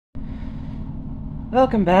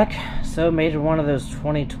Welcome back. So made one of those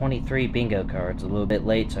 2023 bingo cards. A little bit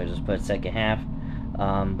late, so I just put second half.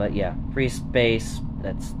 But yeah, free space.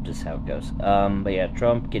 That's just how it goes. But yeah,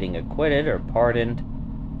 Trump getting acquitted or pardoned.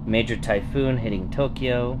 Major typhoon hitting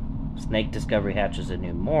Tokyo. Snake discovery hatches a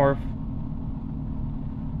new morph.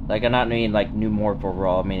 Like, I'm not meaning like new morph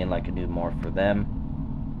overall, meaning like a new morph for them.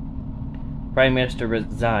 Prime Minister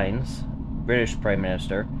resigns. British Prime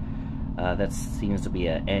Minister. That seems to be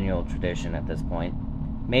an annual tradition at this point.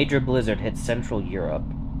 Major blizzard hits Central Europe.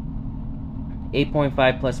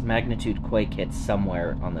 8.5 plus magnitude quake hits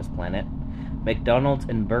somewhere on this planet. McDonald's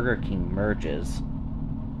and Burger King merges.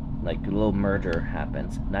 Like, a little merger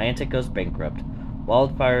happens. Niantic goes bankrupt.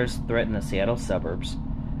 Wildfires threaten the Seattle suburbs.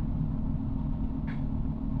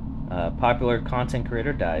 Popular content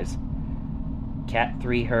creator dies. Cat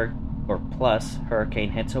 3 plus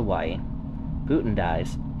hurricane hits Hawaii. Putin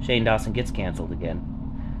dies. Shane Dawson gets canceled again.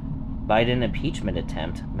 Biden impeachment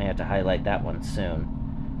attempt. May have to highlight that one soon.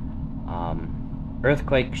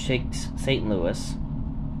 Earthquake shakes St. Louis.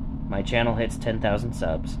 My channel hits 10,000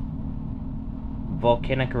 subs.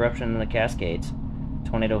 Volcanic eruption in the Cascades.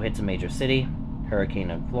 Tornado hits a major city. Hurricane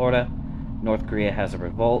in Florida. North Korea has a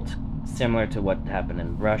revolt. Similar to what happened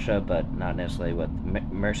in Russia, but not necessarily with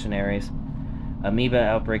mercenaries. Amoeba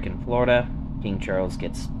outbreak in Florida. King Charles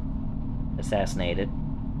gets assassinated.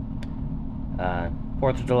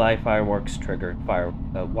 4th of July fireworks triggered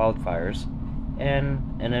wildfires,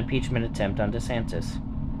 and an impeachment attempt on DeSantis.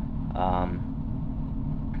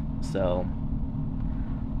 So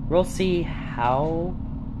we'll see how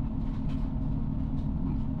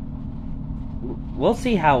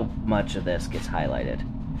much of this gets highlighted,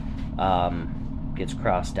 gets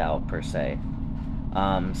crossed out per se.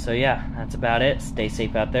 So yeah, that's about it. Stay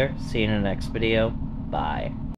safe out there. See you in the next video. Bye.